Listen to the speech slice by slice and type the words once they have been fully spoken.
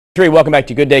Welcome back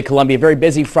to Good Day Columbia. Very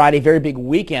busy Friday, very big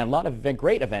weekend. A lot of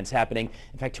great events happening.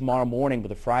 In fact, tomorrow morning with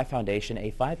the Fry Foundation,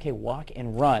 a 5K walk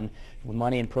and run with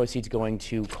money and proceeds going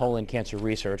to colon cancer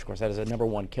research. Of course, that is a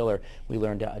 #1 killer we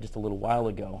learned just a little while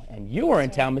ago. And you are in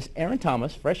town, Miss Erin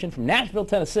Thomas, fresh in from Nashville,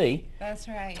 Tennessee. That's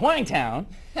right. Twangtown.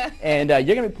 And you're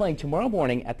going to be playing tomorrow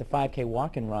morning at the 5K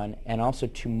walk and run and also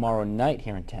tomorrow night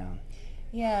here in town.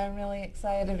 Yeah, I'm really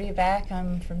excited to be back.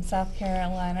 I'm from South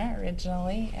Carolina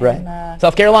originally. And, right.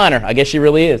 South Carolina. I guess she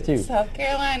really is, too. South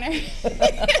Carolina.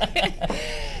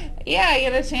 Yeah, I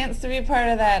get a chance to be part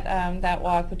of that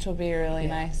walk, which will be a really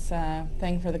nice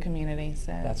thing for the community.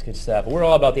 So that's good stuff. We're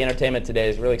all about the entertainment today.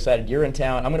 It's really excited. You're in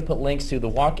town. I'm going to put links to the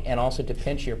walk and also to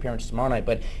Pinch your appearance tomorrow night.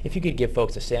 But if you could give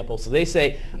folks a sample, so they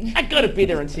say, I got to be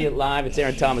there and see it live. It's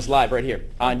Erin Thomas live right here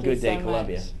on Good Day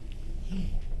Columbia.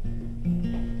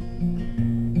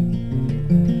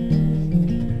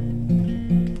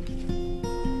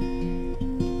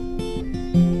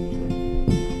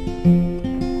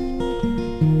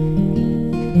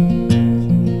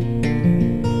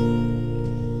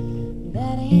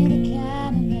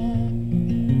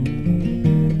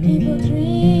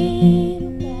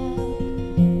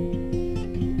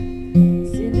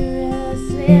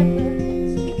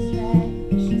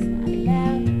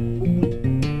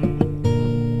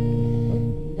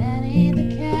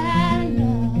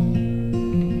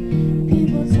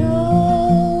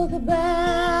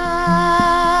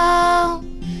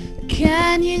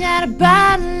 You got a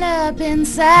bottle up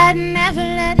inside and never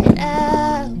let it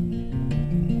out.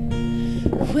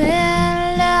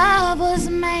 Well, love was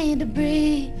made to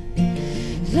breathe,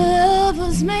 love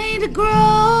was made to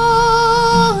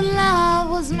grow,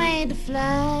 love was made to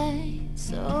fly,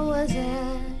 so was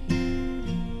I.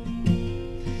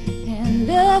 And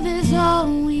love is all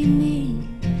we need,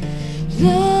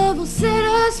 love will set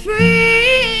us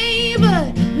free,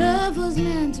 but love was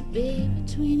meant to be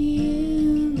between you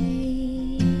and me.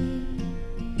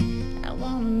 I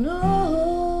wanna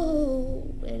know,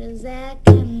 where does that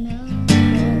kind of love go?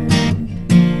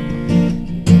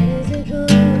 Where does it go?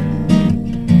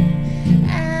 I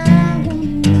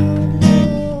wanna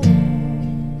know,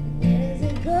 where does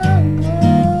it go?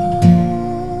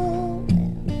 Well,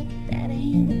 that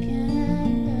ain't the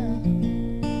kind of love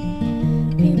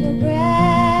people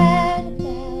brag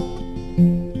about.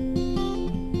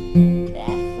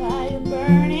 That fire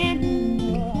burning in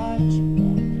your heart,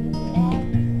 you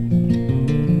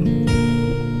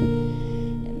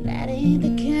better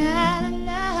the kind of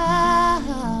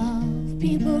love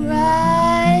people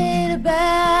write about.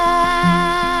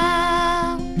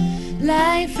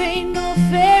 Life ain't no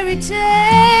fairy tale.